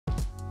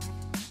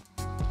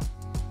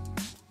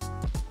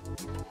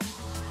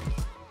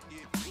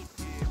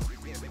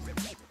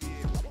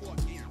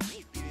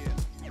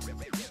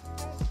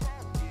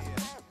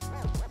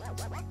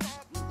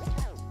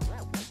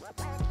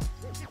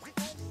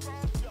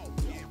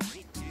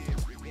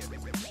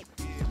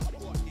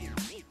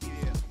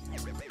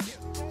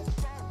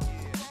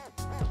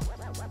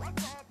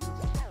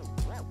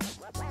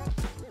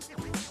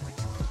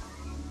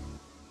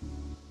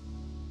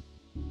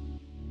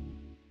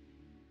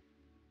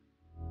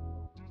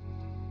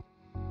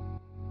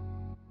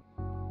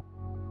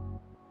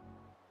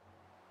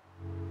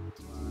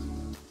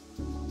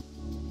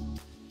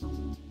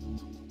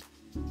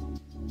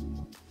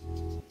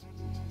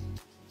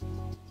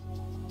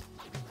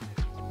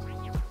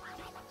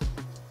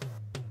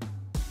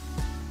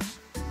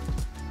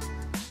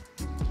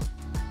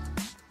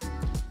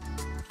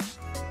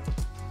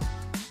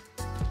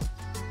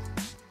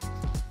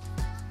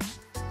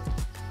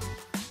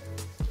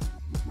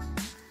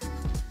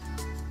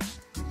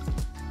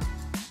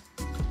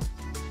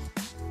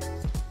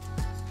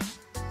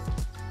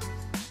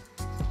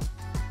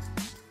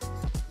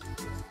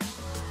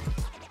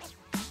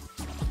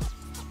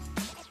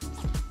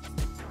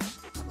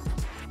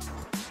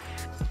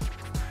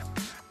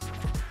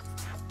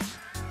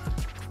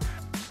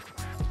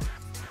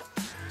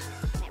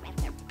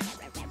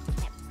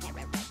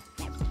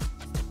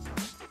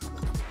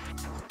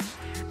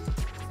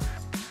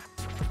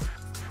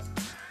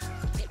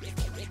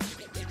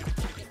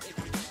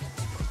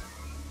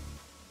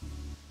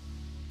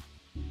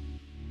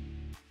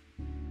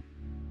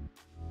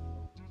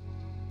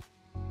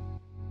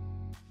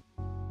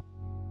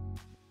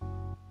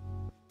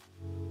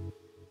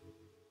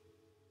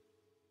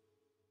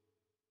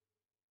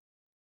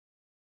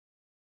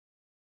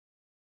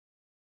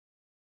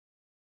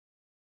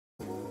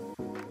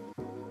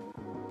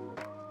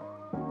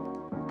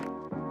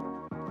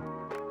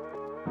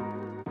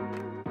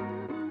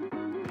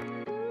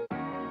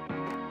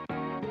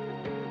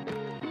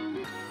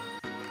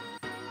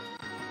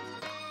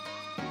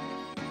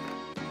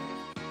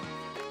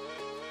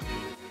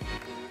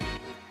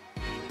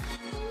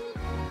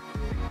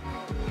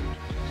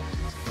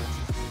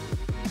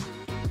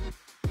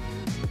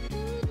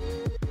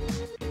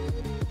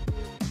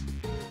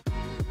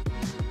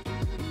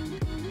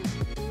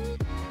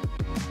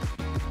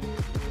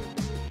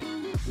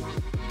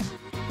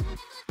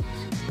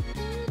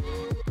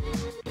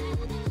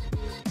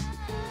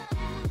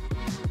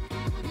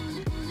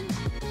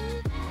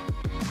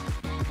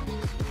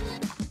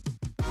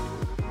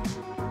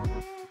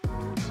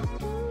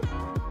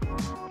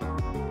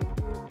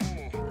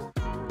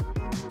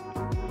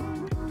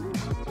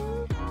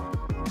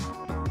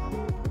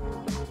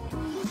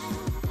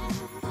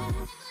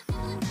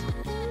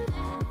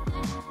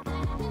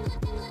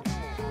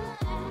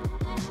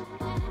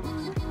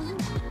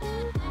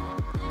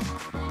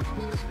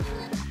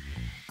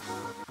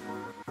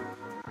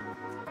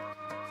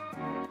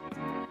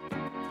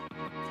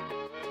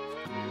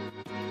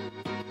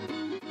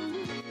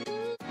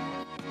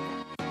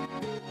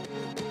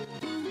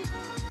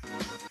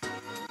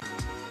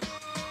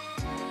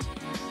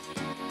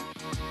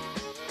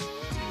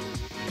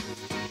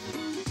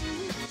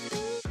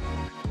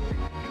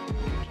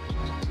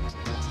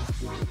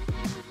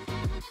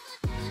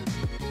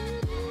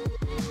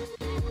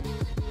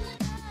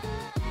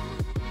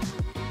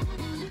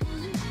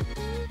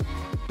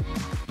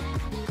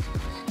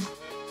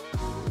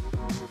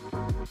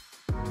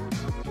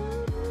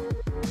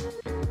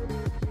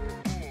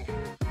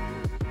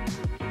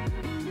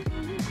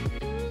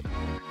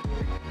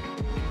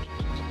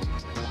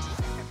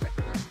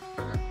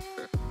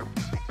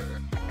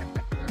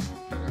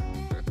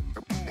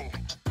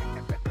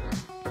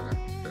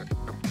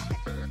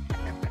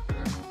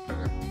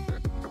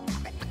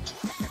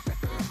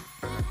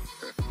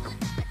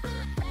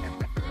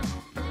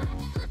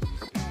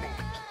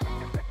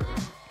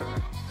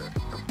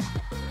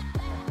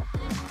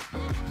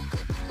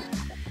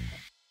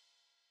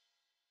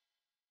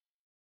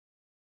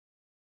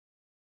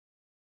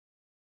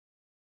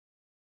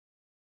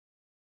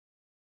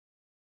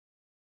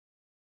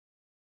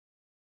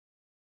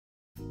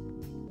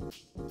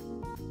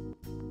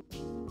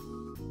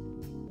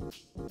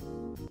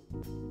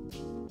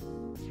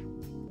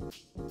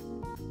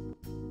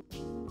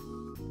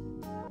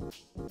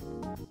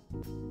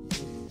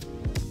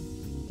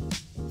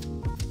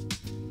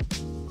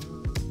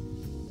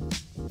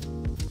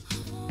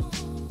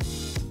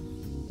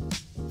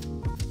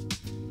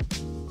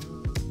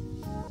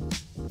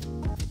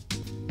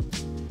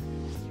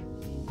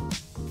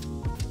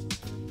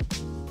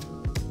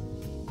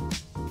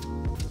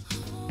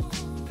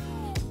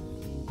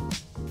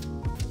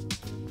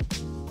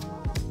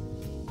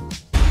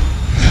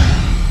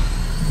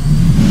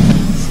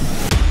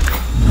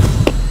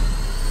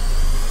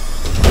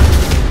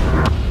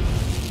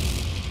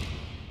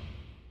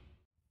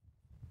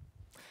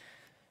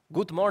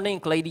Good morning,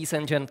 ladies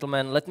and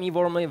gentlemen. Let me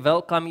warmly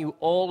welcome you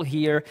all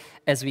here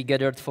as we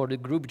gathered for the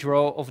group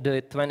draw of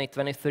the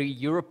 2023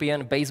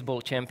 European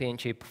Baseball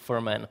Championship for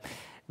Men.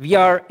 We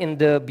are in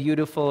the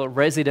beautiful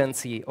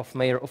residency of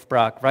Mayor of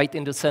Prague, right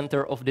in the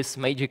center of this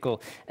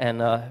magical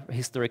and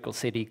historical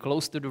city,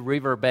 close to the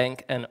river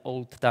bank and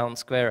Old Town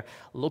Square,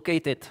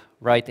 located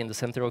right in the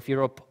center of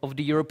Europe, of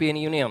the European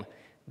Union.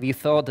 We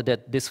thought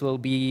that this will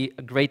be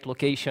a great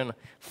location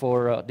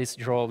for this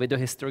draw with a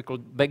historical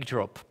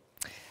backdrop.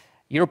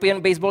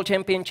 European Baseball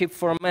Championship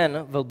for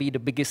Men will be the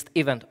biggest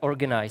event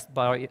organized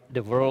by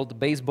the World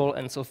Baseball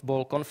and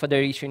Softball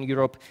Confederation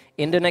Europe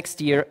in the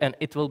next year, and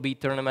it will be a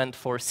tournament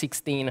for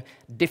 16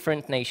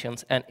 different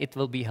nations, and it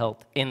will be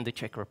held in the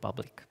Czech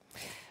Republic.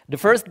 The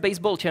first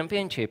baseball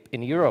championship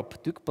in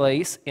Europe took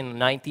place in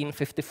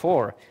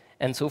 1954,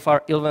 and so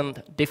far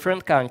 11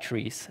 different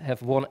countries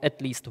have won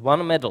at least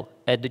one medal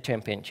at the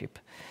championship.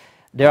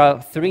 There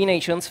are 3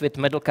 nations with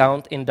medal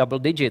count in double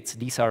digits.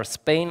 These are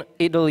Spain,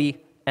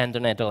 Italy, and the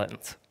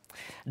Netherlands.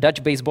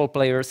 Dutch baseball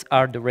players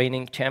are the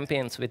reigning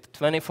champions with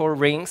 24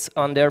 rings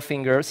on their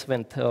fingers,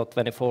 with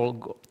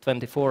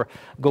 24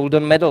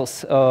 golden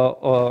medals,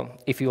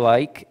 if you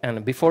like.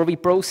 And before we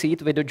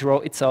proceed with the draw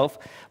itself,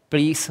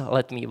 please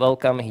let me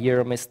welcome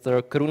here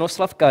Mr.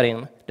 Krunoslav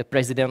Karin, the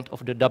president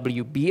of the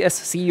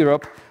WBSC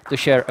Europe, to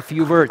share a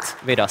few words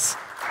with us.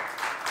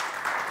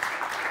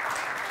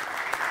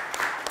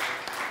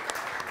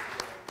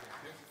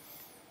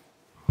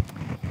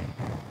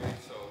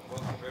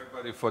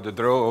 For the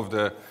draw of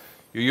the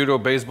Euro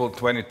Baseball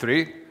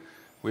 23.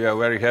 We are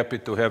very happy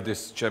to have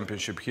this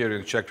championship here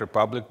in Czech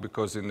Republic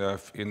because in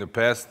the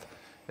past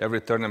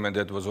every tournament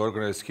that was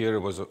organized here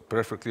was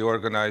perfectly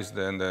organized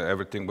and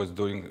everything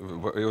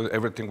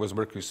was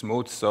working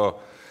smooth. So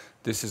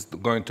this is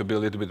going to be a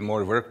little bit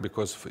more work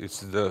because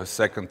it's the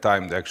second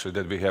time actually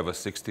that we have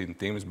 16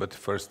 teams, but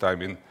first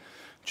time in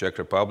Czech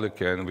Republic,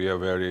 and we are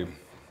very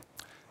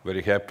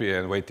happy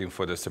and waiting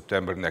for the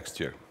September next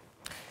year.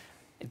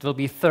 It will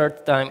be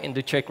third time in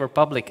the Czech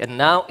Republic, and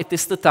now it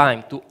is the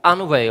time to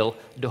unveil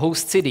the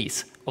host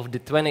cities of the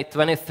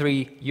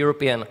 2023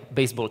 European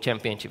Baseball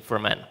Championship for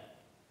Men.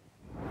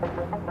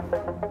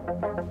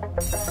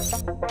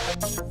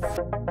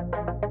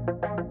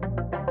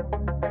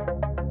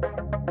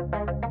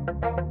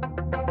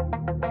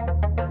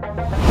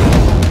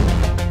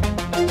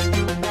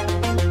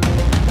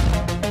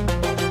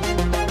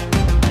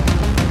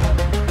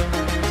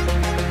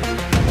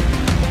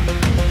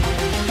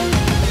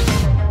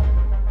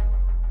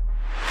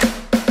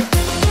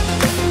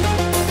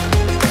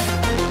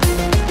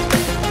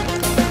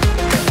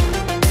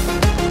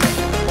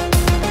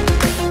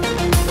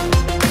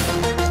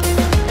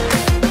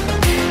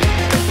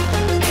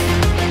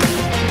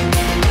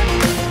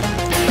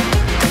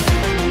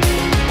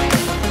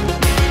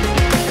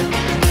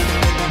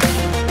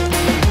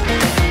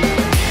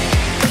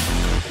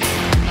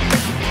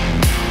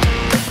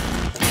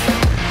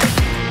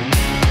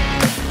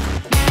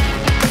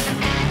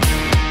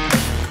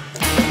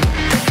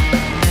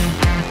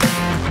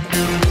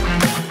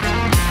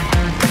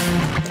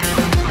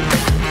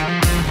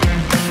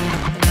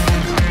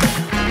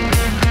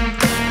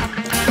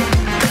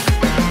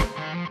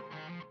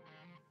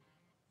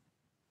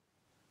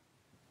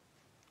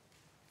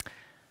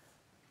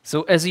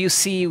 So as you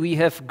see, we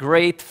have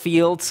great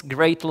fields,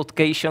 great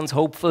locations.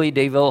 Hopefully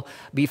they will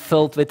be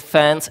filled with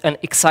fans and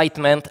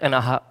excitement, and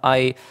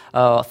I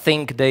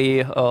think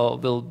they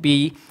will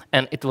be,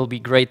 and it will be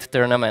great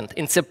tournament.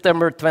 In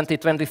September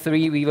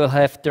 2023, we will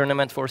have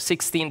tournament for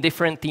 16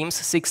 different teams,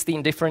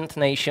 16 different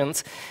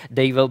nations.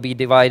 They will be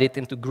divided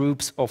into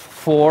groups of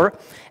 4,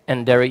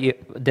 and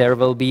there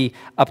will be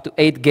up to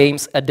 8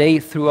 games a day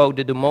throughout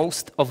the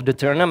most of the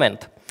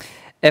tournament.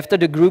 After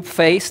the group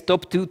phase,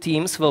 top 2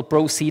 teams will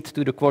proceed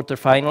to the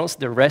quarterfinals.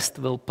 The rest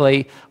will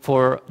play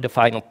for the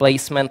final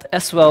placement,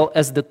 as well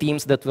as the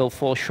teams that will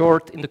fall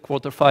short in the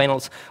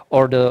quarterfinals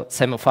or the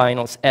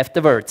semifinals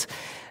afterwards.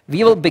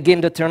 We will begin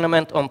the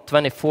tournament on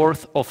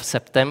 24th of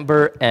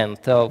September, and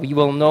we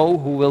will know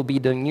who will be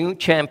the new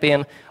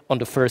champion on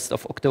the 1st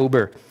of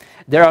October.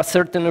 There are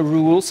certain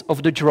rules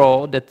of the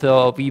draw that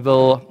we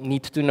will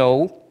need to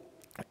know.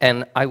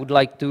 And I would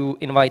like to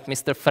invite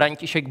Mr.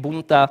 František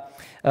Bunta,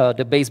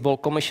 the baseball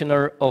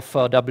commissioner of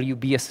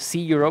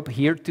WBSC Europe,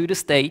 here to the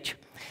stage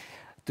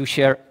to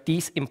share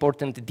these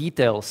important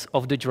details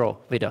of the draw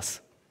with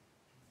us.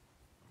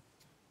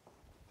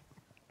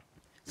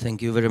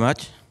 Thank you very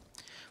much.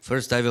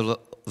 First, I will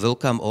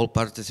welcome all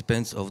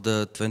participants of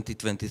the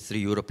 2023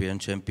 European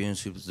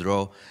Championships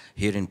draw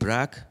here in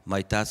Prague.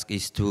 My task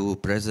is to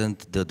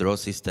present the draw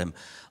system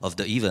of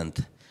the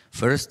event.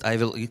 First, I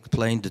will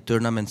explain the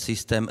tournament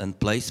system and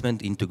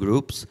placement into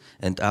groups,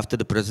 and after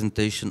the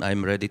presentation,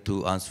 I'm ready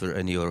to answer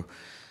any of your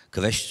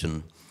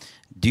question.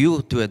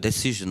 Due to a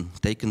decision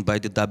taken by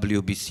the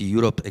WBC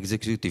Europe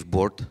Executive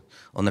Board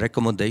on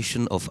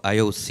recommendation of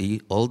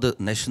IOC, all the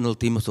national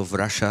teams of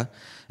Russia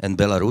and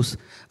Belarus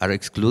are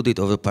excluded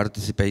of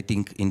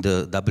participating in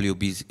the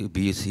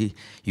WBC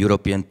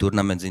European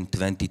tournaments in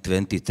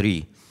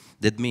 2023.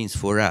 That means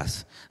for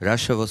us,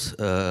 Russia was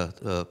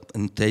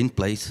in 10th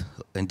place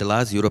in the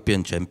last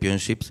European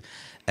Championships,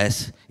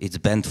 as it's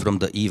banned from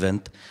the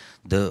event.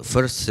 The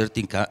first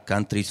 13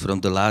 countries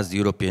from the last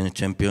European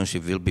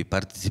Championship will be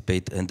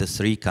participate, and the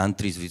 3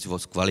 countries which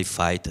was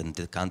qualified, and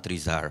the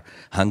countries are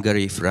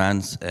Hungary,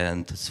 France,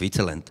 and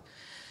Switzerland.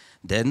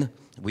 Then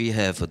we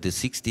have the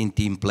 16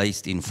 team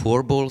placed in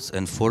 4 balls,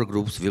 and 4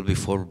 groups will be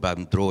formed by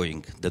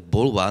drawing. That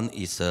ball 1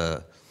 is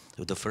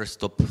the first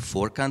top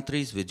 4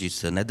 countries, which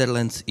is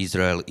Netherlands,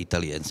 Israel,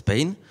 Italy, and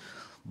Spain.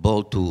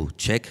 Ball 2,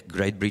 Czech,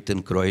 Great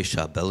Britain,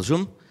 Croatia,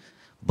 Belgium.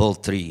 Ball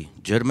 3,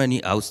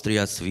 Germany,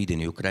 Austria,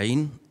 Sweden,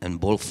 Ukraine, and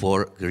ball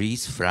 4,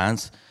 Greece,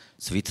 France,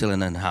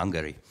 Switzerland, and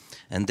Hungary.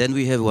 And then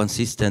we have one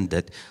system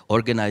that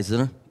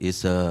organizer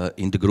is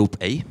in the group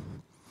A,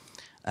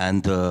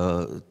 and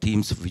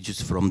teams which is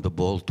from the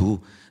ball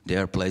 2, they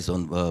are placed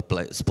on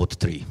spot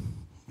 3.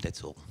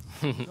 That's all.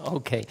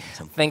 Okay,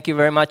 thank you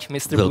very much,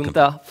 Mr. Welcome.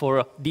 Bunta,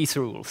 for these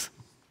rules.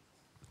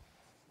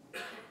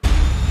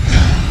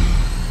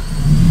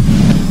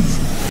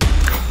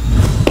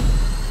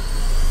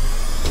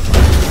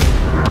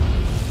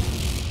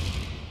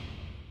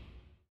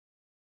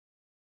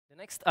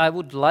 Next, I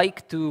would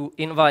like to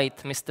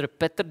invite Mr.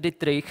 Petr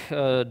Dittrich,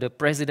 the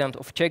president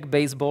of Czech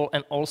Baseball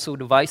and also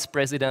the vice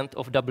president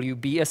of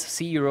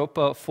WBSC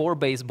Europe for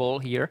baseball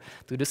here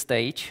to the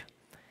stage.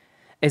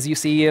 As you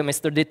see,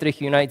 Mr. Dittrich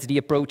unites the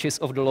approaches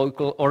of the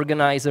local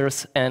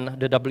organizers and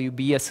the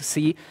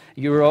WBSC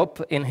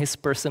Europe in his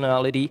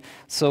personality.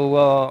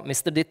 So,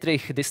 Mr.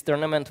 Dittrich, this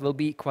tournament will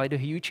be quite a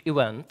huge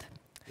event.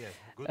 Yeah.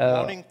 Good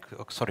morning.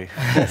 Sorry.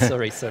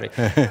 sorry.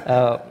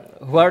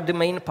 Who are the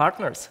main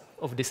partners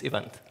of this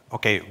event?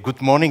 Okay,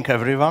 good morning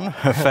everyone,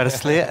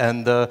 firstly,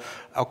 and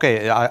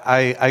okay,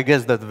 I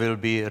guess that will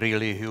be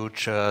really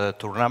huge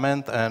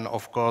tournament, and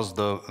of course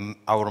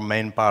our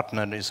main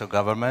partner is a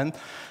government.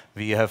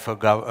 We have a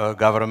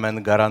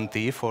government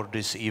guarantee for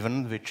this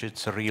event, which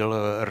it's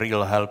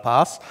real help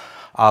us.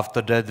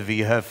 After that, we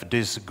have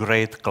these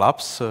great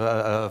clubs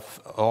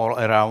all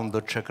around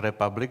the Czech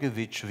Republic,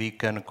 which we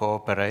can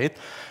cooperate.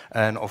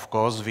 And of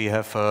course, we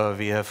have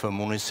a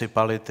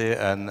municipality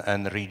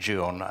and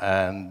region,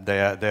 and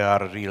they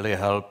are really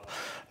help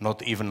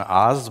not even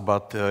us,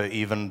 but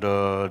even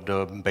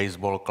the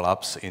baseball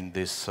clubs in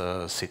these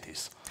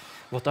cities.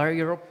 What are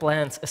your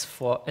plans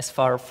as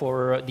far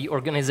for the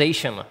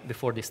organization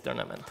before this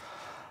tournament?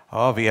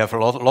 We have a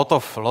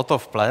lot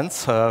of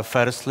plans.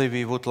 Firstly,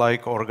 we would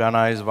like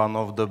organize one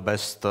of the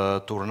best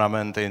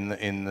tournament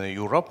in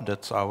Europe.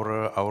 That's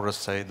our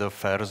say the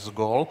first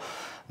goal.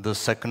 The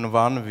second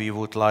one, we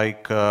would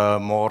like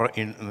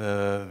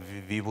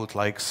we would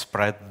like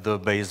spread the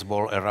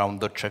baseball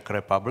around the Czech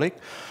Republic.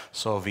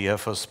 So we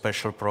have a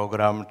special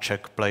program,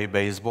 Czech Play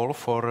Baseball,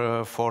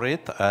 for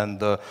it, and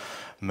the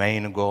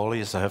main goal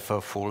is to have a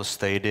full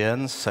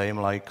stadium, same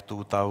like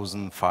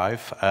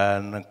 2005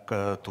 and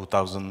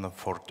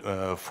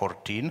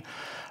 2014.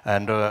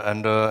 And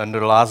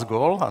the last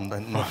goal, and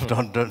not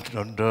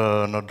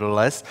the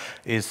less,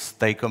 is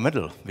take a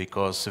medal,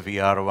 because we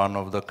are one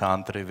of the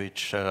country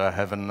which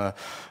have a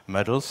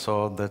medal.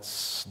 So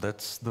that's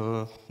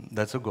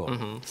a goal.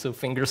 Mm-hmm. So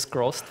fingers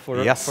crossed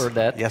for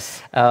that.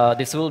 Yes.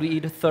 This will be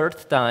the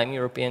 3rd time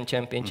European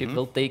Championship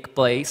will take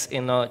place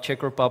in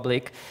Czech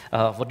Republic.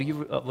 What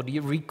do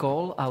you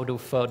recall out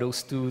of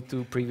those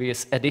two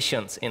previous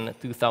editions in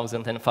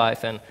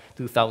 2005 and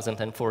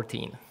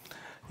 2014?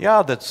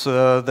 Yeah, that's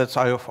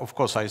of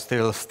course I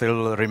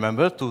still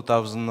remember.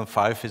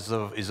 2005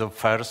 is a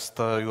first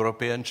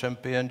European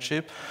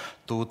Championship.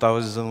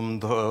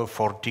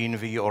 2014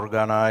 we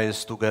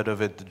organized together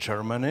with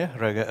Germany,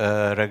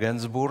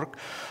 Regensburg.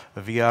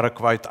 We are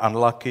quite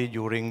unlucky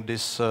during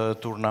this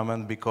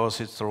tournament because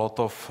it's a lot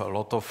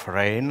of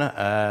rain,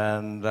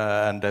 and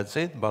that's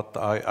it. But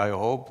I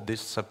hope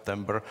this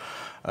September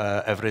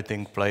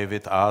everything play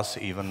with us,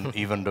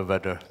 even the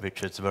weather,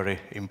 which is very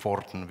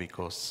important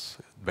because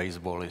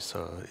baseball is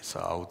a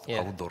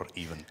outdoor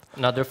event.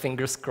 Another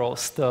fingers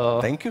crossed.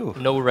 Thank you.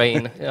 No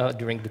rain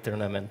during the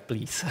tournament,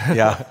 please.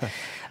 Yeah.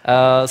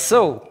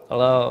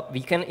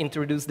 We can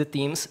introduce the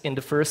teams in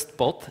the first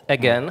pot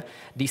again.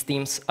 These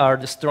teams are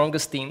the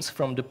strongest teams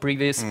from the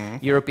previous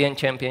European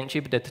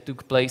Championship that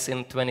took place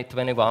in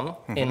 2021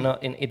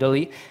 in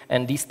Italy.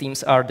 And these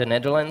teams are the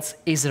Netherlands,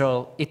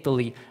 Israel,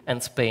 Italy,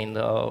 and Spain.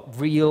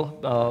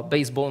 Real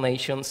baseball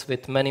nations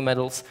with many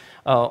medals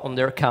on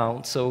their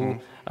count. So,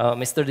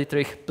 Mr.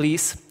 Dietrich,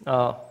 please,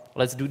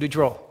 let's do the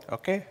draw.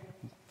 Okay.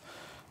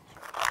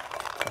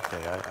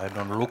 Okay,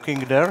 I'm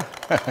looking there.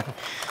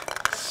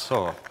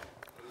 So.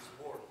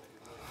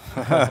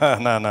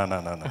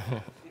 No.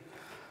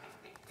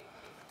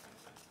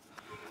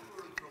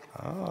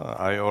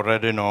 I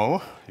already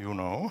know, you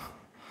know.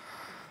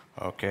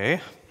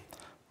 Okay.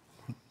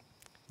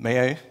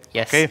 May I?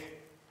 Yes. Okay.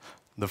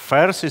 The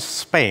first is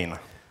Spain.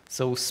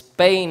 So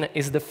Spain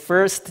is the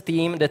first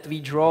team that we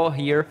draw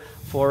here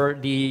for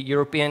the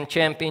European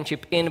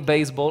Championship in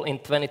baseball in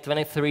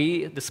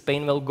 2023. The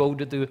Spain will go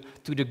to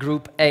the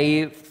Group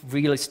A,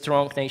 really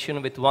strong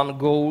nation with 1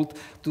 gold,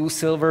 2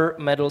 silver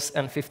medals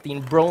and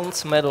 15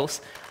 bronze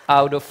medals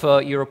out of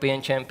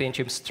European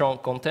Championship, strong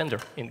contender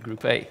in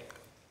Group A.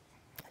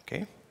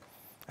 Okay.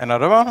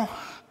 Another one?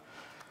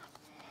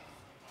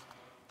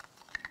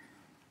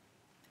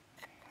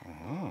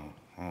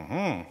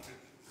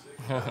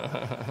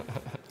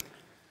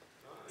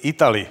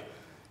 Italy.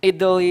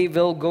 Italy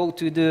will go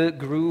to the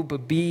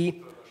Group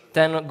B,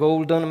 10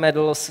 golden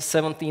medals,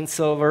 17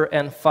 silver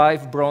and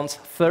 5 bronze,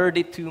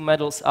 32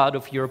 medals out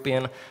of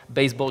European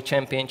Baseball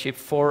Championship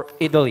for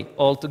Italy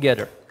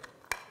altogether.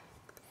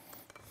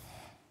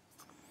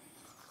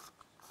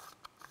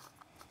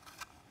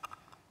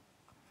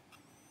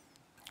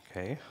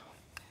 Okay.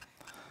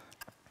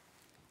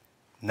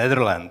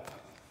 Netherlands.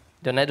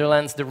 The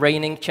Netherlands, the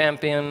reigning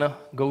champion,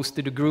 goes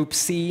to the Group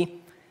C.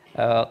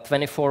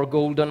 24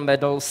 golden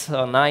medals,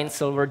 9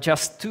 silver,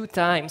 just 2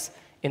 times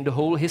in the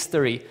whole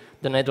history.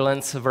 The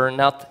Netherlands were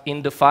not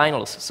in the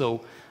finals, so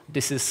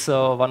this is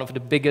one of the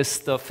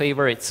biggest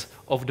favorites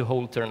of the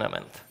whole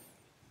tournament.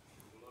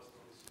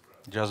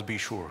 Just be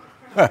sure.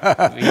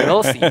 We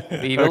will see.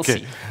 We will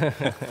see.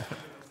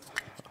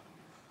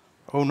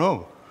 Oh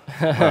no.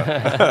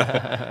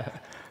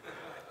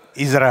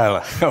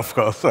 Israel, of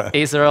course.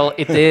 Israel,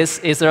 it is.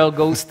 Israel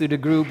goes to the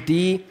Group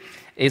D.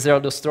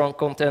 Israel, the strong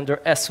contender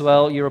as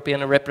well,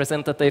 European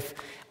representative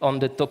on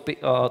the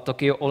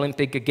Tokyo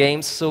Olympic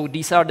Games. So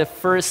these are the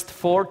first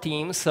 4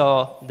 teams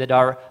that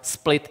are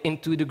split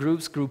into the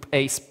groups. Group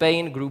A,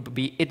 Spain, Group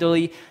B,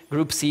 Italy,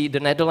 Group C, the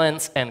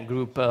Netherlands, and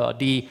Group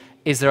D,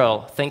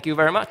 Israel. Thank you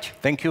very much.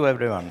 Thank you,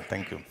 everyone.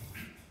 Thank you.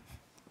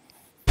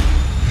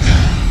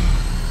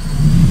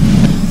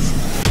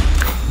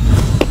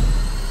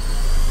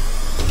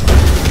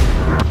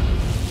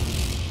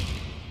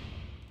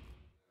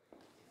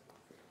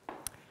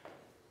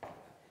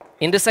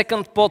 In the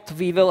second pot,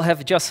 we will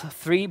have just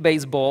 3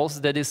 baseballs.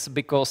 That is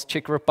because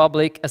Czech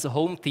Republic, as a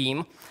home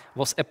team,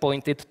 was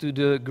appointed to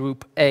the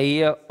Group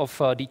A of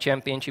the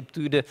championship,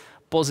 to the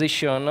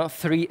position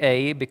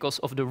 3A, because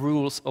of the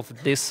rules of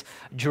this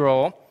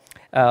draw.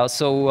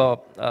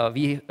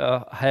 We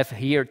have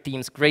here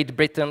teams Great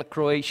Britain,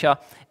 Croatia,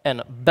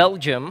 and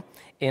Belgium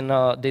in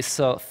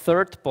this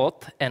third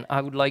pot. And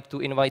I would like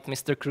to invite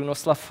Mr.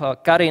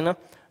 Krunoslav Karin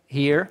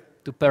here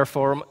to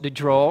perform the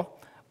draw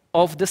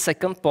of the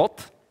second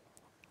pot.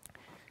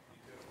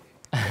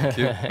 Thank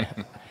you.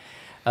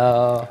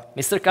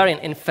 Mr. Karin,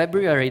 in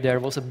February there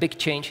was a big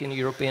change in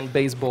European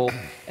baseball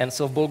and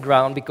softball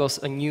ground because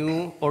a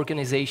new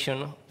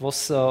organization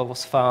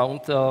was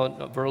found,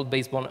 World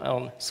Baseball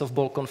and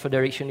Softball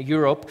Confederation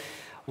Europe.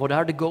 What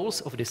are the goals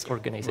of this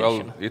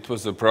organization? Well, it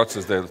was a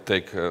process that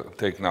will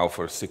take now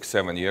for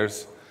 6-7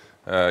 years.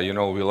 You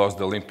know, we lost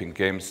the Olympic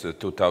Games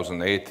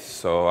 2008,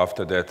 so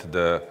after that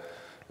the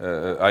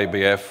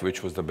IBF,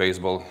 which was the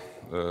baseball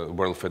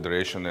World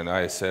Federation, and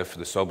ISF,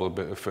 the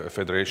Softball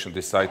Federation,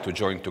 decide to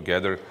join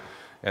together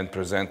and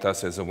present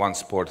us as a one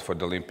sport for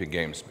the Olympic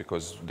Games,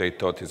 because they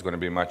thought it's going to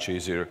be much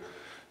easier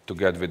to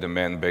get with the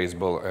men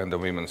baseball and the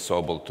women's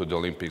softball to the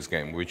Olympics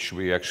game, which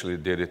we actually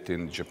did it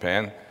in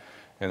Japan,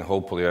 and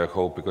hopefully I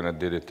hope we're going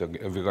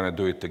to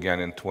do it again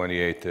in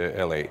 28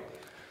 LA.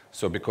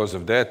 So because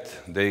of that,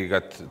 they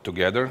got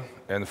together,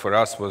 and for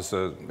us was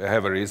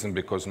have a reason,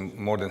 because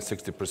more than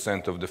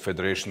 60% of the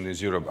federation in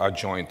Europe are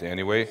joined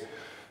anyway.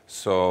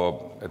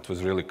 So it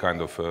was really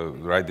kind of a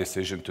right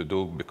decision to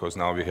do, because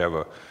now we have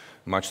a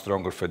much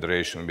stronger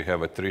federation. We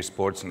have 3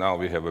 sports now.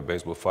 We have a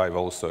baseball 5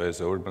 also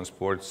as an urban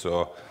sport.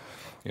 So,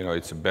 you know,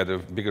 it's a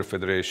bigger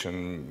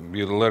federation.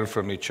 We learn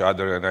from each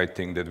other, and I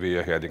think that we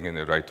are heading in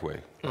the right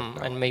way.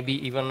 And maybe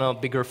even a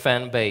bigger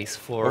fan base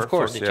for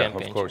the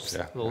championships. Of course,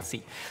 yeah. We'll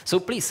see. So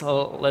please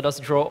let us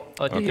draw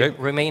the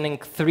remaining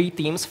 3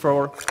 teams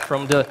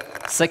from the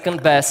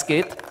second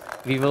basket.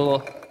 We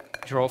will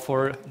draw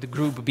for the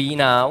Group B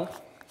now.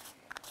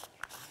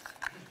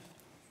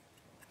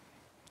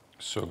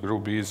 So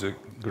Group B is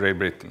Great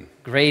Britain.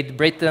 Great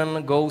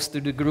Britain goes to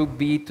the Group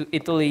B to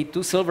Italy.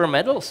 2 silver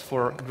medals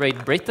for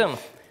Great Britain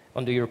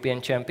on the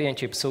European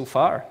Championship so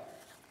far.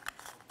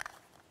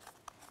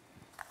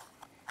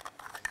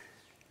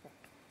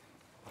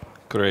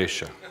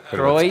 Croatia.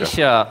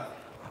 Croatia,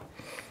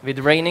 with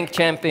reigning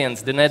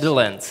champions, the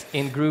Netherlands,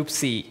 in Group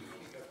C.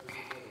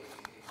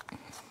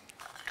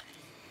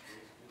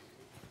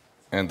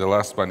 And the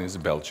last one is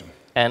Belgium.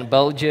 And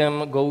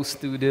Belgium goes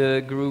to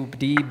the Group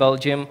D.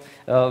 Belgium,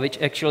 which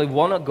actually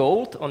won a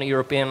gold on a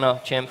European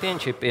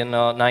Championship in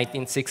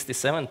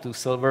 1967, 2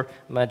 silver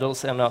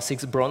medals and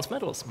 6 bronze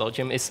medals.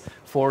 Belgium is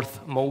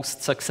 4th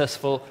most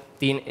successful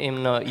team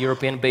in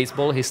European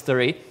baseball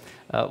history.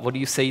 What do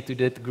you say to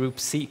that Group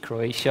C,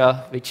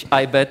 Croatia, which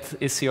I bet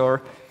is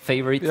your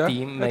favorite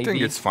team, maybe? I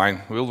think it's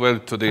fine. We'll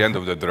wait to the end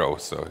of the draw,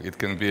 so it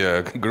can be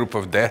a group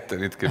of death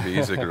and it can be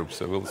easy group,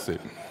 so we'll see.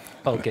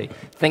 Okay,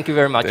 thank you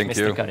very much, Thank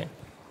Mr. you. Karin.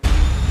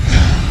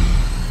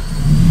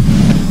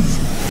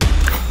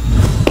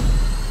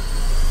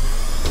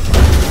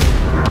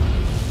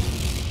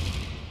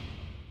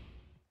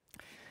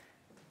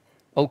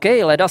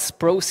 Okay, let us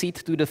proceed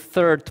to the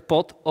 3rd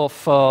pot of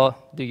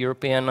the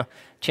European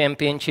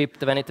Championship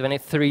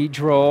 2023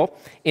 draw.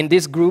 In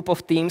this group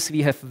of teams,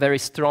 we have very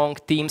strong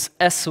teams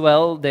as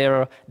well.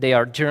 They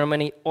are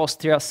Germany,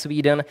 Austria,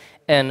 Sweden,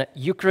 and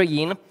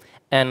Ukraine.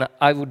 And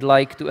I would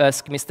like to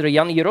ask Mr.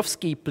 Jan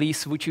Jirovský,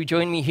 please, would you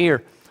join me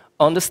here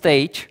on the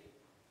stage?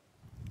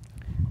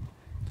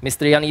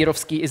 Mr. Jan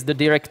Jirovský is the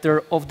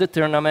director of the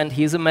tournament.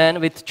 He is a man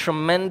with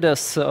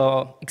tremendous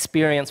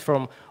experience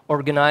from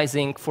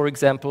organizing, for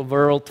example,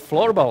 World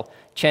Floorball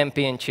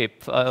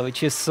Championship,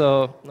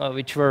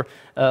 which were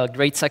a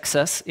great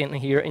success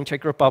here in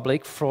Czech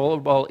Republic.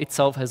 Floorball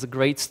itself has a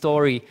great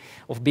story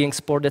of being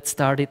sport that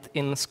started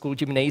in school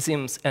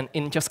gymnasiums, and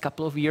in just a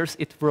couple of years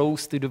it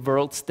rose to the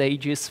world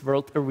stages,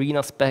 world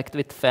arenas packed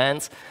with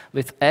fans,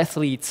 with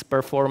athletes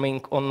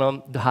performing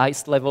on the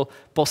highest level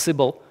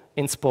possible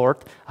in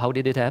sport. How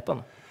did it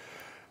happen?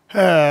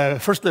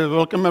 First,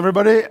 welcome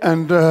everybody,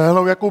 and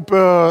hello Jakub.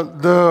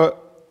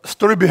 The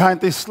story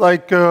behind this,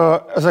 like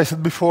as I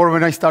said before,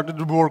 when I started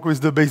to work with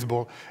the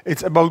baseball,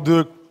 it's about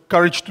the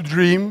courage to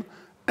dream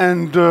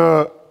and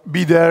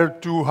be there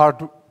to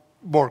hard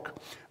work.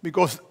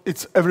 Because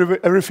it's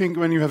everything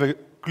when you have a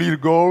clear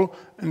goal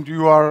and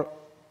you are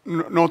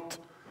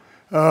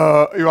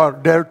you are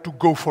there to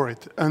go for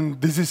it.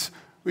 And this is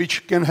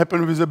which can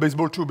happen with the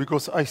baseball too,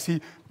 because I see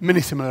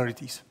many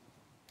similarities.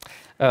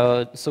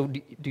 So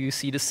do you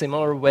see the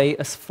similar way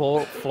as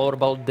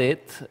floorball did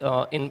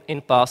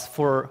in past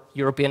for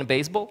European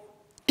baseball?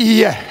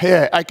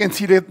 Yeah, I can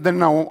see that. Then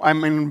now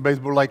I'm in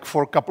baseball like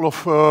for a couple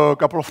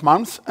of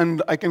months,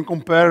 and I can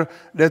compare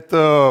that.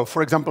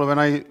 For example,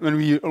 when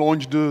we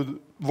launched the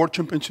World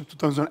Championship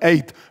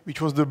 2008,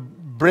 which was the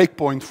break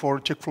point for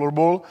Czech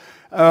floorball,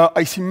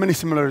 I see many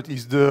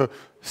similarities. The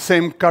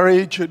same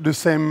courage, the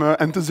same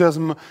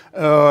enthusiasm,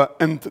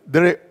 and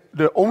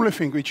the only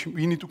thing which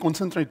we need to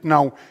concentrate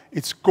now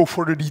is go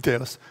for the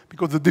details,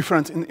 because the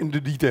difference in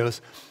the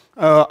details.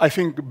 I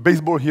think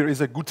baseball here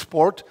is a good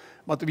sport,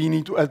 but we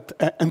need to add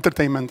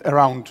entertainment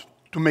around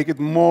to make it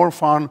more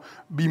fun,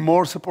 be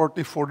more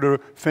supportive for the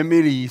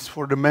families,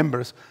 for the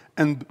members,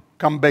 and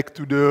come back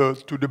to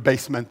the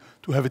basement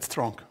to have it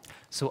strong.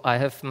 So I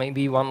have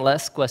maybe one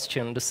last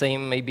question, the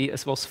same maybe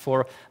as was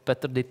for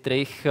Petr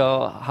Dittrich.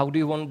 How do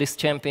you want this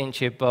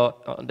championship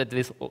that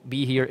will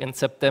be here in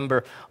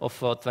September of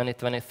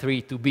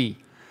 2023 to be?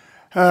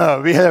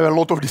 We have a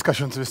lot of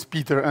discussions with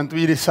Peter, and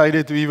we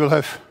decided we will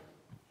have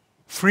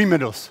 3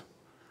 medals.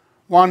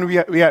 One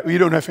we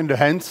don't have in the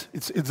hands,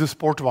 it's the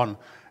sport one.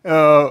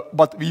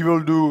 But we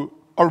will do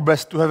our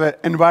best to have an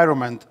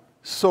environment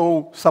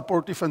so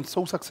supportive and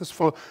so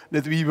successful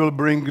that we will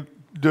bring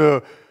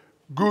the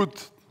good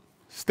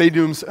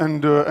stadiums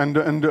and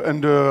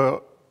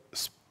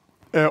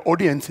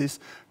audiences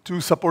to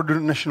support the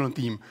national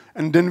team.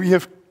 And then we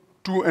have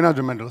 2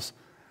 another medals.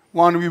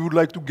 One we would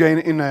like to gain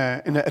in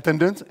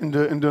attendance, in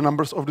the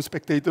numbers of the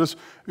spectators.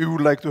 We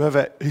would like to have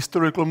a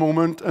historical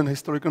moment and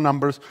historical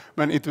numbers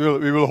when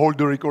we will hold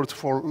the records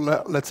for,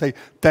 let's say,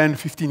 10,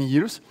 15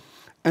 years.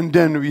 And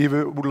then we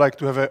would like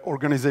to have an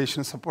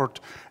organization support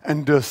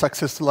and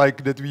success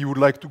like that. We would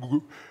like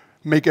to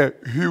make a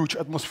huge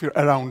atmosphere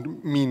around,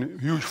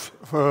 huge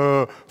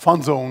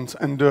fun zones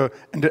and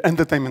the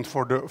entertainment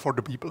for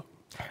the people.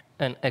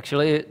 And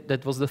actually,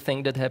 that was the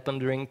thing that happened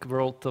during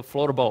World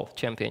Floorball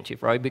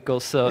Championship, right?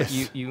 Because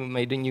yes. you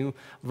made a new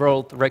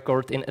world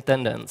record in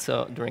attendance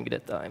during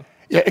that time.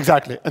 Yeah,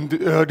 exactly. And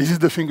this is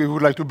the thing we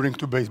would like to bring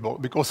to baseball,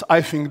 because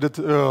I think that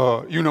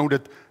you know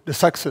that the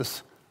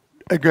success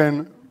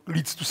again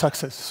leads to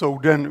success. So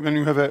then, when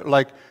you have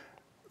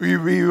we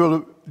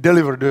will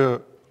deliver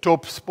the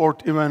top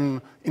sport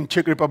event in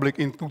Czech Republic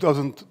in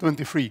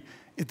 2023.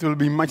 It will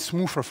be much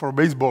smoother for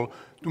baseball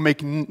to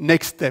make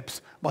next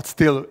steps, but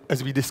still,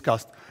 as we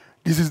discussed,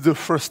 this is the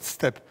first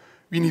step.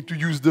 We need to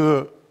use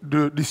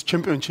these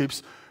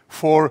championships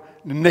for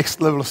the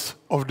next levels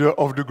of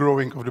the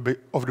growing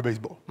of the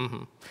baseball.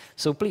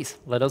 So please,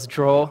 let us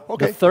draw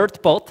Okay. the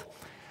third pot,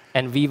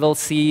 and we will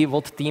see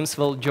what teams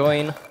will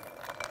join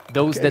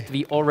those Okay. that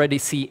we already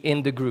see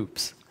in the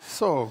groups.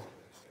 So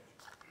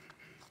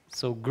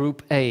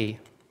Group A,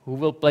 who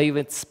will play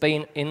with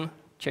Spain in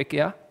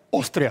Czechia?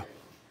 Austria.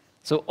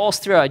 So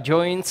Austria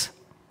joins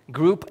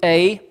Group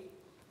A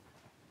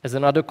as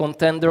another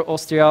contender.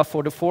 Austria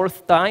for the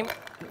fourth time.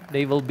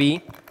 They will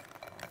be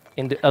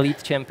in the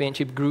Elite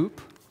Championship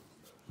group.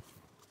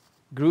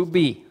 Group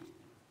B.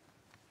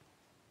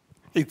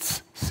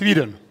 It's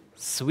Sweden.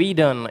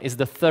 Sweden is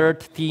the third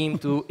team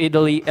to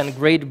Italy and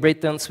Great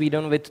Britain.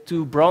 Sweden with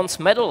 2 bronze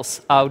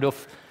medals out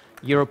of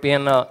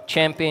European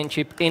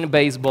Championship in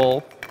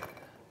baseball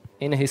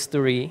in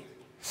history.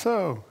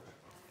 So,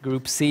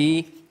 Group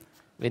C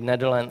with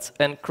Netherlands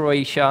and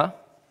Croatia.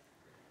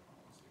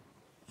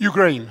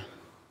 Ukraine.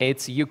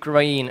 It's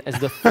Ukraine as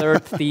the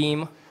third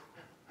team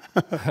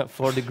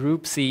for the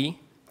Group C.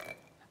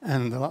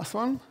 And the last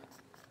one?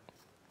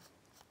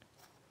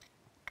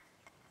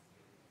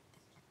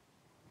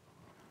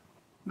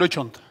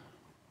 Deutschland.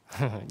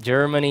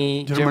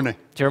 Germany. Germany.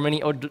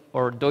 Germany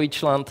or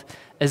Deutschland,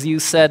 as you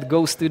said,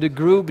 goes to the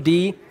Group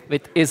D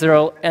with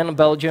Israel and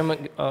Belgium.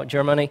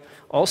 Germany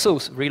also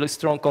really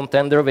strong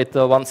contender with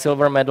 1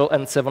 silver medal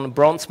and 7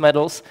 bronze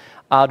medals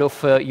out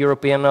of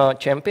European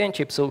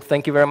Championship. So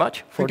thank you very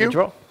much for the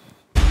draw.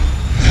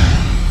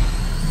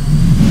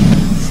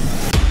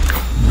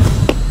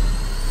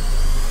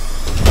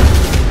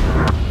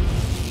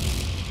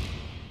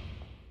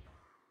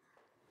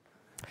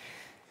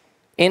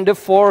 In the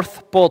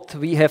fourth pot,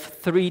 we have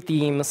 3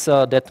 teams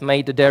that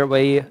made their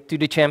way to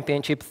the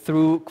championship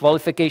through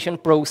qualification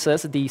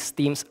process. These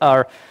teams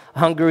are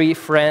Hungary,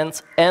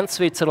 France, and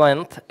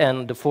Switzerland.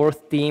 And the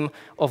fourth team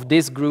of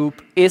this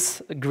group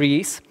is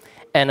Greece.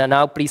 And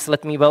now please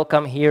let me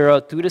welcome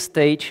here to the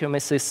stage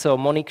Mrs.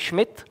 Monique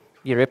Schmidt,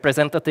 the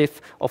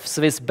representative of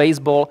Swiss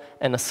Baseball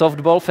and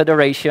Softball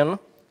Federation.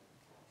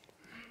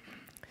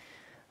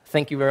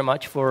 Thank you very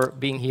much for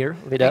being here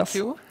with us.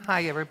 Thank you.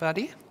 Hi,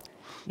 everybody.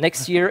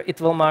 Next year,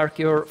 it will mark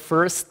your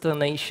first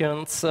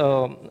nation's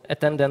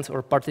attendance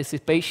or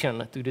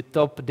participation to the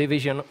top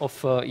division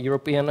of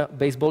European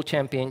Baseball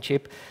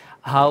Championship.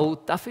 How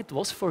tough it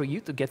was for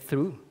you to get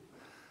through?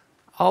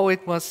 Oh,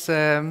 it was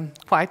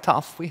quite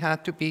tough. We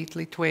had to beat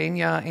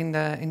Lithuania in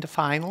the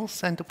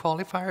finals and the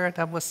qualifier.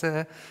 That was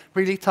a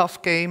really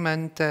tough game,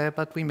 and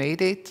but we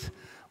made it.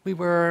 We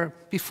were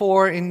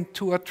before in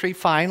 2 or 3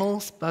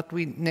 finals, but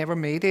we never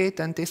made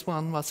it. And this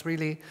one was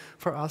really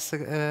for us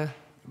a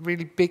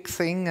really big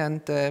thing,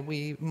 and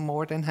we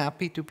more than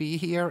happy to be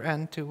here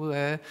and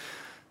to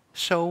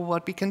show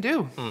what we can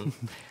do.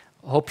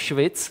 Hop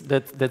Schwitz,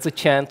 that's a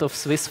chant of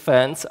Swiss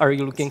fans. Are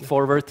you looking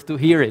forward to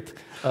hear it?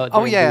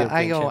 Oh yeah,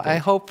 I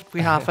hope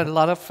we have a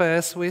lot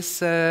of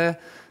Swiss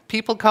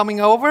people coming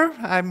over.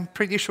 I'm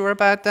pretty sure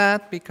about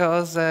that,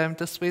 because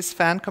the Swiss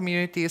fan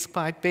community is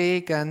quite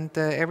big, and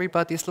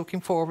everybody is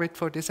looking forward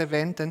for this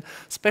event, and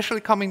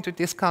especially coming to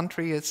this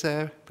country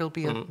will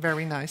be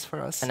very nice for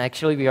us. And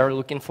actually we are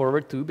looking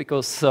forward to,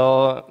 because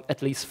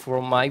at least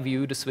from my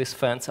view, the Swiss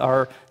fans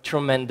are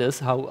tremendous,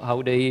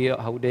 how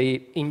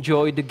they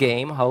enjoy the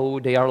game,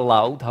 how they are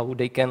loud, how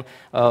they can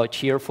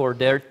cheer for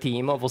their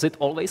team. Was it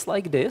always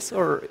like this,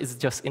 or is it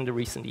just in the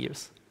recent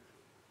years?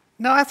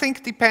 No, I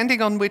think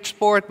depending on which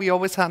sport, we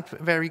always had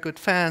very good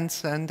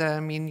fans. And I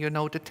mean, you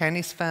know, the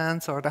tennis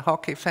fans or the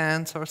hockey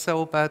fans or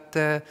so, but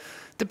the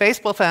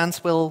baseball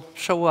fans will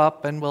show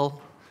up and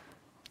will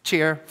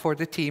cheer for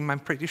the team. I'm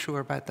pretty sure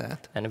about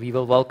that. And we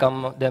will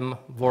welcome them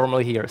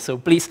warmly here. So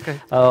please,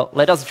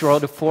 let us draw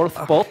the fourth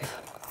pot.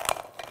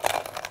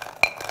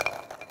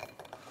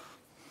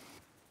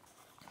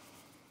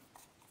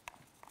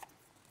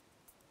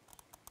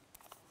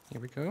 Here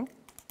we go.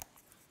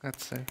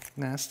 That's a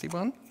nasty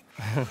one.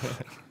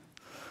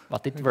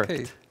 But it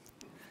worked.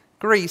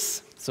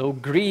 Greece. So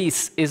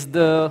Greece is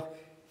the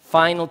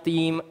final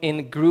team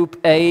in Group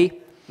A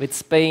with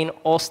Spain,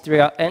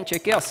 Austria, and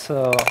Czechia.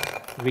 So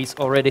Greece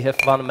already have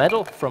 1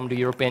 medal from the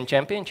European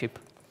Championship.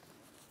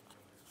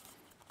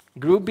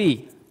 Group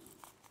B.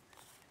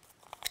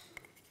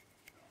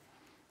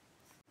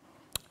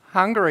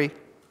 Hungary.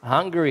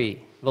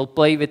 Hungary will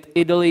play with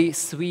Italy,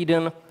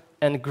 Sweden,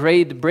 and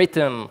Great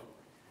Britain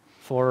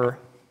for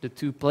the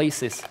 2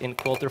 places in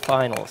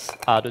quarterfinals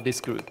out of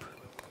this group.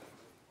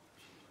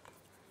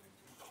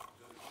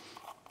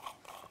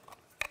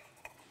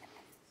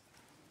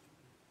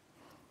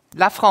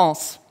 La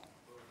France.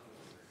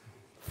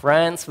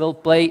 France will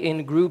play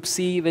in Group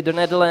C with the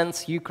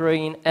Netherlands,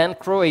 Ukraine, and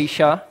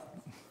Croatia.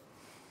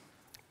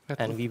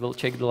 And we will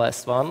check the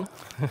last one.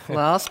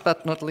 Last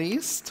but not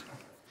least,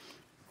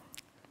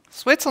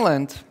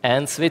 Switzerland.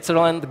 And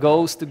Switzerland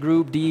goes to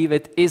Group D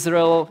with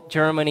Israel,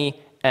 Germany,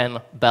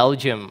 and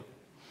Belgium.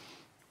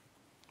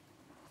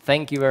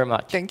 Thank you very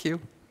much. Thank you.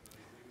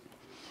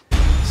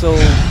 So,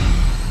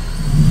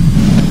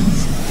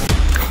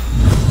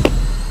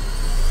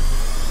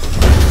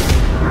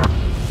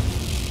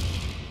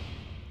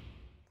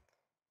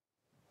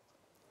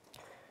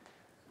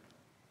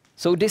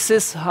 So this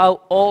is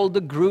how all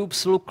the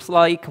groups look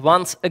like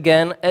once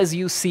again. As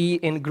you see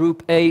in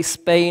Group A,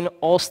 Spain,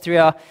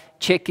 Austria,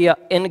 Czechia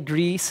and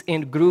Greece.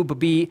 In Group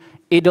B,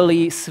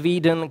 Italy,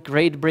 Sweden,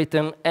 Great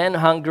Britain and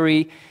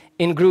Hungary.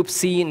 In Group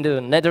C, in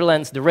the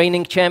Netherlands, the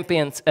reigning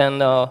champions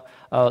and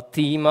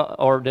team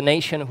or the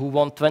nation who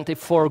won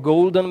 24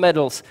 golden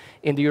medals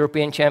in the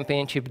European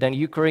Championship, then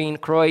Ukraine,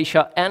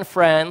 Croatia and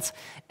France.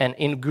 And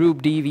in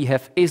Group D, we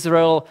have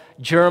Israel,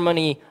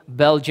 Germany,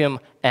 Belgium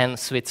and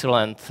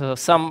Switzerland.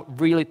 Some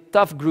really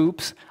tough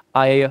groups.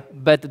 I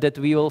bet that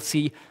we will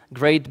see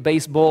great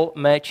baseball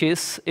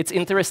matches. It's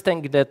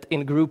interesting that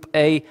in Group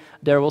A,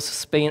 there was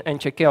Spain and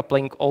Czechia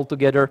playing all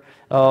together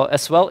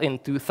as well in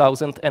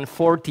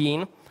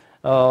 2014.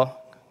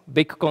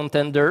 Big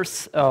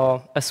contenders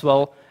as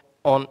well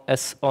on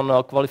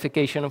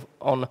qualification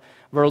on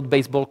World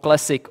Baseball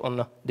Classic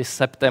on this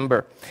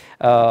September.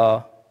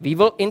 We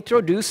will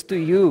introduce to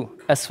you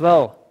as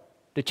well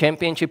the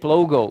championship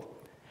logo.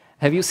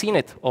 Have you seen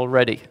it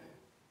already?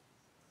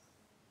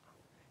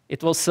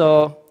 It was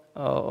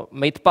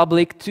made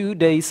public 2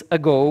 days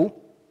ago.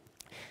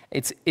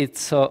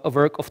 It's a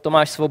work of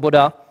Tomáš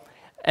Svoboda,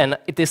 and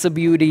it is a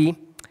beauty.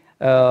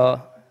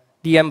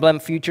 The emblem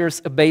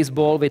features a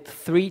baseball with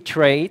 3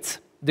 traits.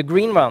 The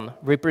green one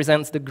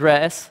represents the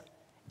grass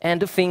and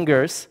the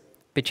fingers,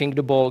 pitching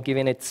the ball,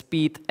 giving it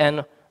speed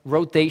and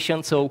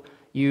rotation. So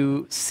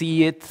you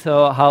see it,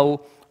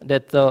 how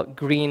that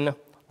green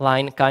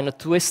line kind of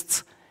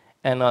twists,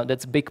 and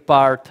that's a big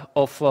part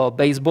of a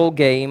baseball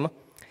game.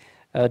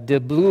 The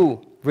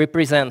blue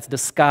represents the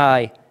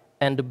sky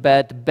and the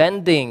bat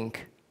bending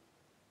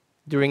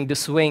during the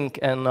swing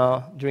and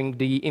during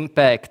the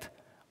impact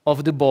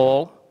of the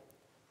ball.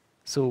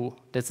 So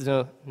that's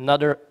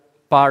another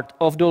part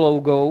of the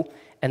logo.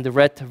 And the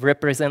red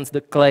represents the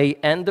clay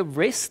and the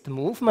wrist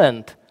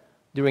movement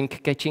during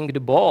catching the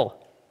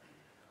ball.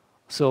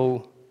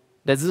 So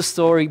that's the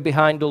story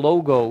behind the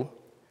logo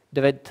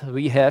that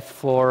we have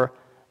for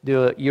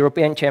the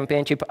European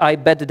Championship. I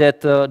bet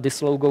that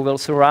this logo will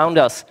surround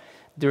us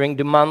during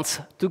the months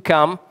to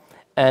come,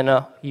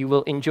 and you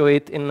will enjoy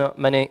it in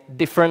many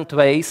different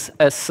ways,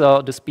 as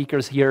the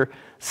speakers here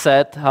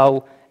said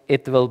how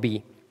it will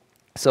be.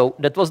 So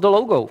that was the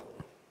logo.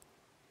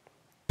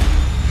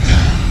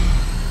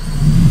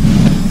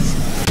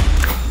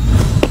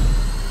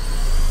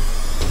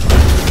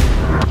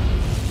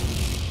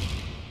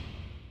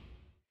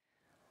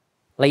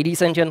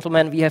 Ladies and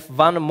gentlemen, we have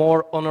one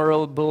more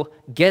honorable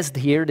guest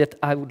here that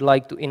I would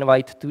like to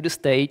invite to the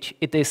stage.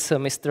 It is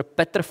Mr.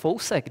 Petr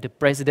Fousek, the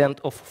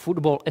President of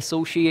Football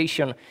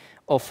Association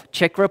of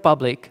Czech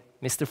Republic.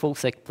 Mr.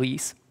 Fousek,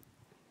 please.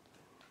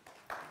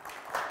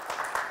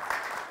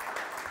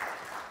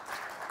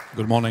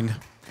 Good morning.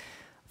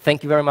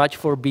 Thank you very much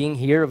for being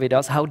here with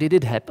us. How did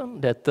it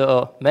happen that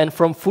a man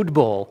from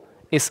football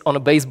is on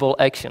a baseball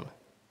action?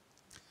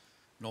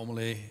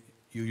 Normally,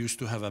 you used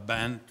to have a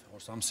band or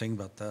something,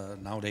 but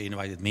now they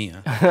invited me.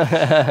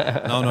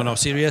 Huh? No,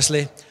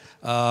 seriously.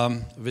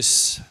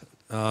 With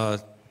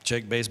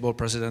Czech Baseball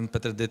President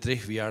Petr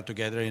Dittrich, we are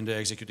together in the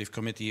executive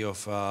committee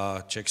of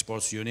Czech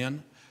Sports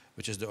Union,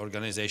 which is the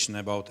organization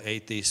about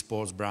 80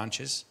 sports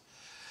branches.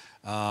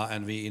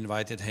 And we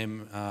invited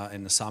him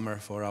in the summer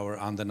for our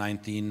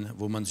Under-19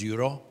 Women's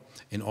Euro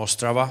in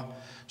Ostrava.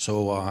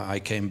 So I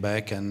came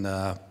back and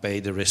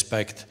paid the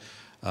respect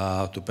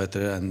to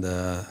Petr and,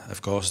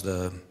 of course,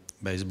 the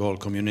baseball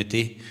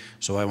community.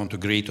 So I want to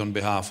greet on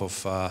behalf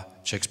of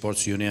Czech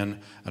Sports Union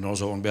and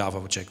also on behalf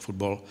of Czech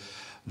football,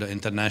 the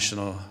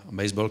international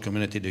baseball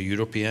community, the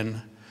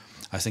European.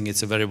 I think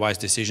it's a very wise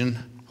decision.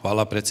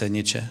 Hvala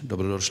predsedniče,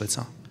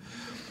 dobrodošlica.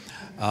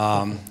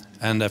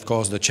 And of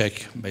course the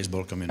Czech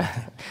baseball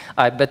community.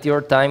 I bet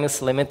your time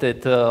is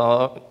limited,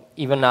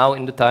 even now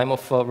in the time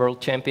of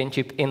World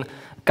Championship in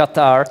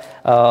Qatar.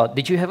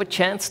 Did you have a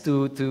chance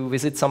to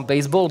visit some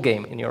baseball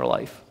game in your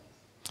life?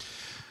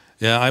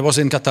 Yeah, I was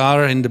in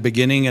Qatar in the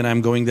beginning and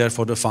I'm going there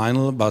for the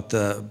final, but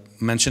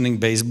mentioning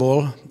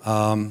baseball,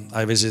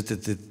 I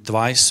visited it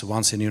twice,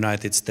 once in the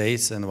United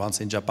States and once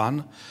in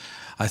Japan.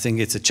 I think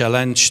it's a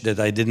challenge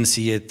that I didn't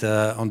see it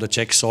on the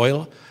Czech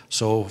soil.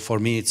 So for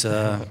me it's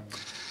a,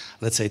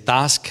 let's say,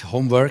 task,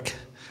 homework,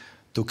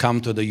 to come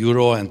to the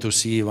Euro and to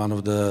see one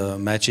of the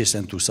matches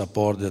and to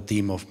support the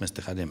team of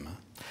Mr. Khadim.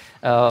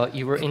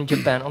 You were in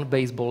Japan on a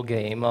baseball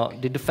game.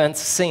 Did the fans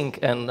sing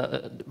and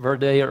were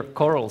there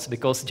chorals?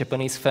 Because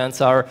Japanese fans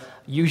are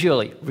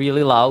usually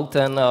really loud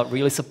and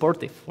really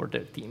supportive for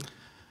their team.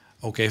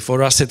 Okay,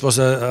 for us it was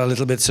a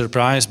little bit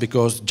surprise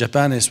because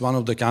Japan is one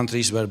of the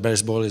countries where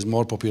baseball is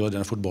more popular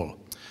than football.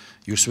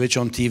 You switch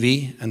on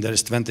TV and there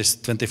is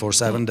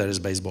 24/7, there is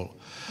baseball.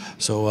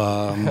 So,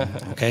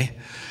 okay.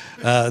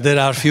 There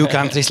are few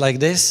countries like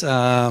this,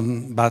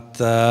 but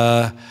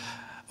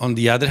on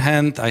the other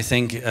hand, I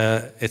think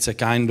it's a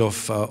kind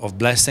of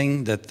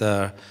blessing that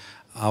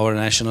our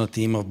national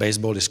team of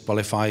baseball is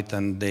qualified,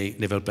 and they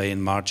will play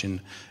in March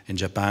in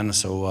Japan.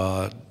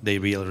 So they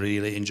will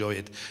really enjoy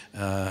it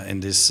in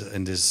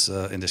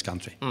this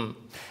country.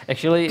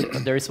 Actually,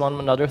 there is one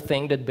another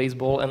thing that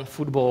baseball and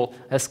football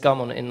has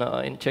common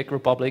in Czech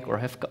Republic, or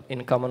have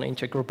in common in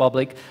Czech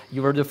Republic.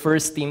 You were the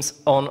first teams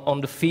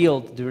on the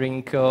field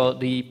during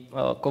the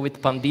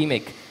COVID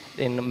pandemic.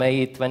 In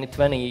May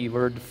 2020, you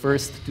were the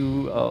first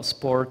two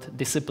sport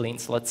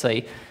disciplines, let's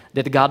say,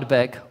 that got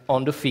back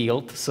on the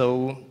field.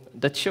 So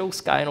that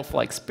shows kind of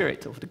like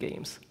spirit of the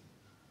games.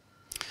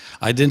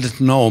 I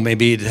didn't know,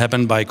 maybe it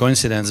happened by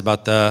coincidence,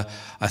 but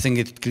I think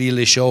it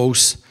clearly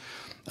shows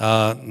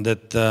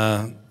that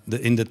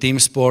in the team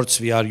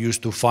sports we are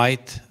used to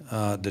fight.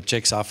 The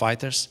Czechs are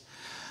fighters,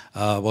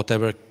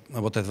 whatever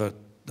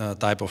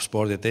type of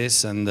sport it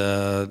is, and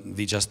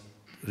we just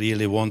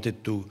really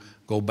wanted to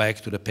go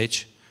back to the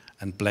pitch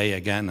and play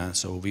again.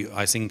 So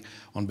I think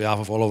on behalf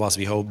of all of us,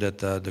 we hope that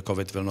the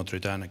COVID will not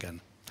return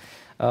again.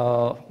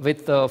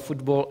 With the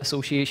Football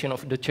Association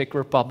of the Czech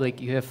Republic,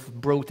 you have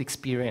broad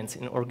experience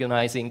in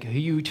organizing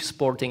huge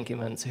sporting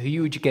events,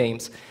 huge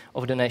games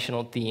of the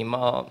national team.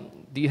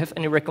 Do you have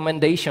any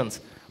recommendations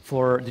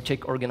for the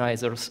Czech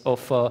organizers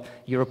of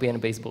European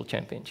Baseball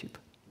Championship?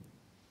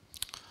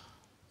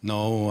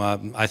 No,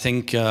 I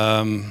think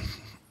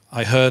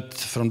I heard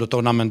from the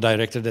tournament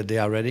director that they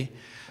are ready.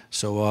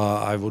 So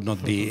I would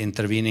not be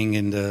intervening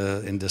in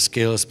the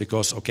skills,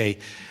 because okay,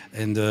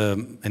 in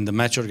the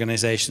match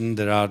organization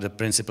there are the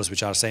principles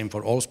which are same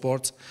for all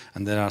sports,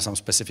 and there are some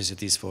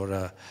specificities for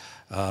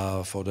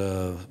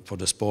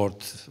the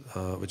sport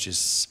which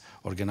is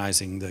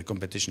organizing the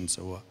competition.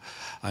 So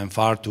I'm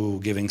far to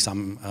giving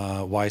some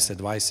wise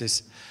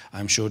advices.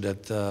 I'm sure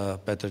that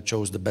Petr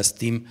chose the best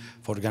team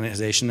for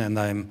organization, and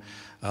I'm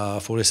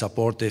fully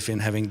supportive in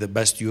having the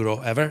best Euro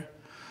ever.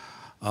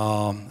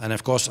 And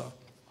of course,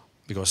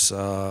 because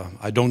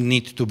I don't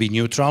need to be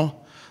neutral,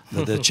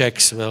 that the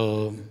Czechs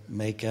will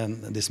make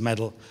this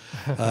medal,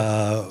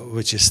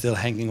 which is still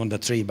hanging on the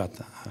tree. But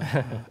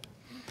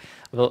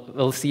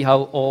we'll see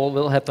how all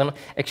will happen.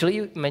 Actually,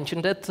 you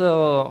mentioned that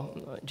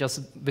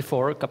just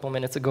before, a couple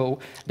minutes ago,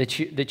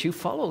 that you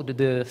followed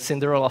the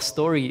Cinderella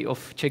story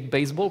of Czech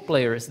baseball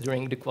players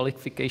during the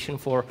qualification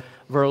for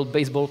World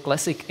Baseball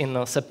Classic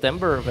in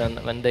September,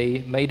 when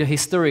they made a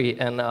history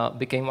and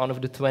became one of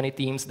the 20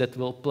 teams that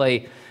will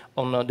play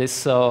on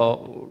this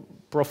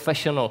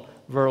professional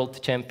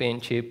World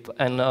Championship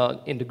and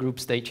in the group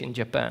stage in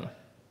Japan.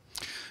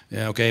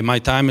 Yeah, okay, my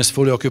time is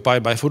fully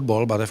occupied by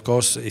football, but of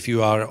course, if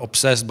you are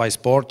obsessed by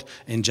sport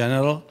in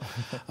general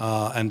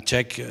and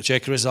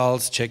Czech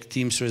results, Czech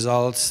teams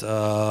results,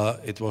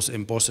 it was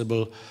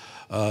impossible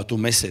to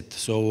miss it.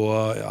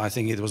 So I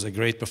think it was a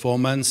great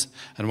performance,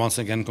 and once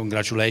again,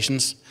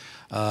 congratulations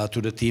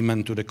to the team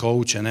and to the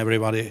coach and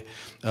everybody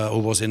who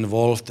was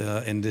involved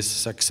in this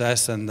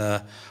success. And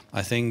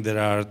I think there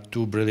are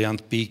two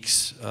brilliant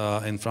peaks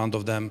in front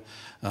of them,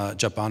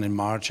 Japan in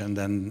March and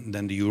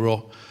then the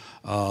Euro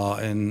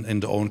in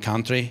their own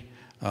country.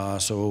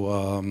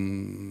 So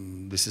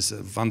this is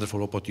a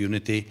wonderful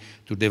opportunity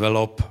to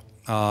develop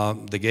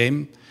the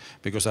game,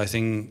 because I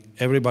think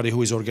everybody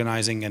who is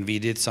organizing, and we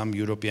did some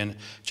European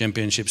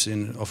championships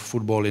of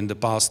football in the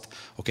past,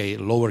 okay,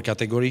 lower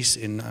categories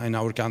in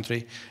our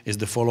country, is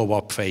the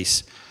follow-up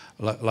phase.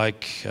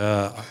 Like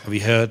we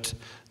heard,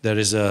 there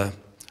is a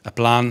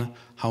plan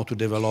how to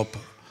develop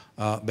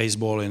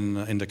baseball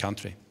in the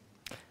country.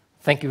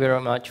 Thank you very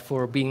much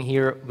for being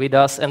here with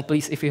us. And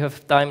please, if you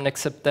have time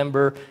next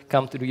September,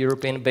 come to the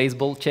European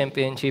Baseball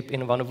Championship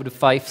in one of the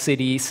 5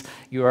 cities.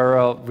 You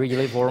are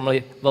really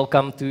warmly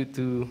welcome to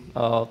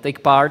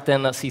take part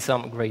and see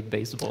some great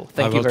baseball.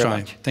 Thank you very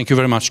much. Thank you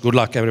very much. Good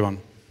luck, everyone.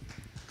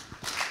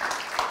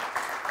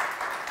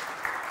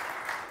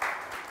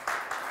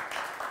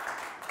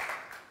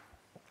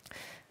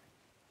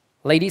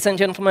 Ladies and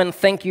gentlemen,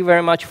 thank you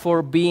very much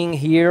for being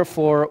here,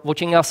 for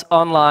watching us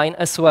online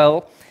as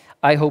well.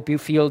 I hope you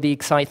feel the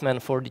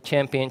excitement for the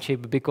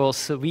championship,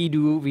 because we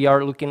do. We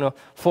are looking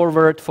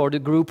forward for the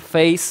group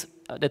phase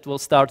that will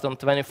start on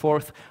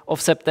 24th of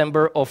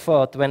September of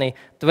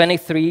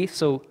 2023.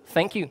 So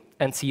thank you,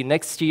 and see you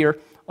next year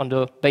on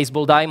the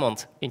Baseball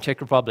Diamond in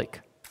Czech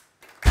Republic.